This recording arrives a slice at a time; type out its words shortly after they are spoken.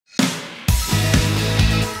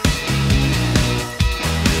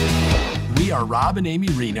are Rob and Amy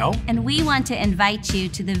Reno. And we want to invite you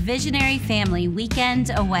to the Visionary Family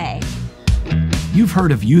Weekend Away. You've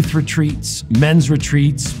heard of youth retreats, men's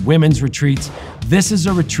retreats, women's retreats. This is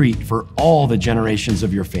a retreat for all the generations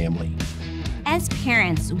of your family. As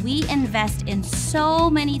parents, we invest in so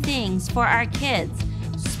many things for our kids.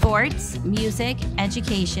 Sports, music,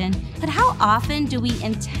 education. But how often do we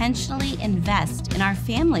intentionally invest in our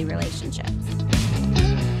family relationships?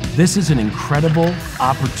 This is an incredible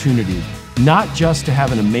opportunity, not just to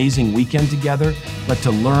have an amazing weekend together, but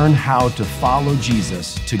to learn how to follow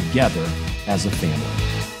Jesus together as a family.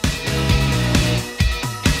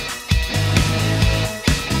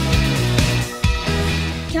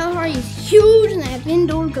 Kalahari is huge and they have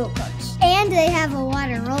indoor go-karts. And they have a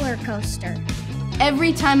water roller coaster.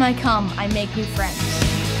 Every time I come, I make new friends.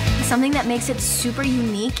 Something that makes it super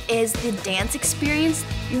unique is the dance experience.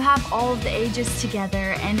 You have all of the ages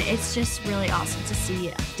together, and it's just really awesome to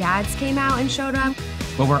see. Dads came out and showed up.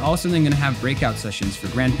 But we're also then going to have breakout sessions for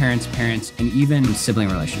grandparents, parents, and even sibling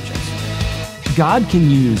relationships. God can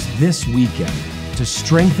use this weekend to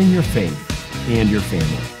strengthen your faith and your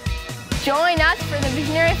family. Join us for the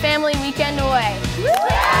Visionary Family Weekend Away.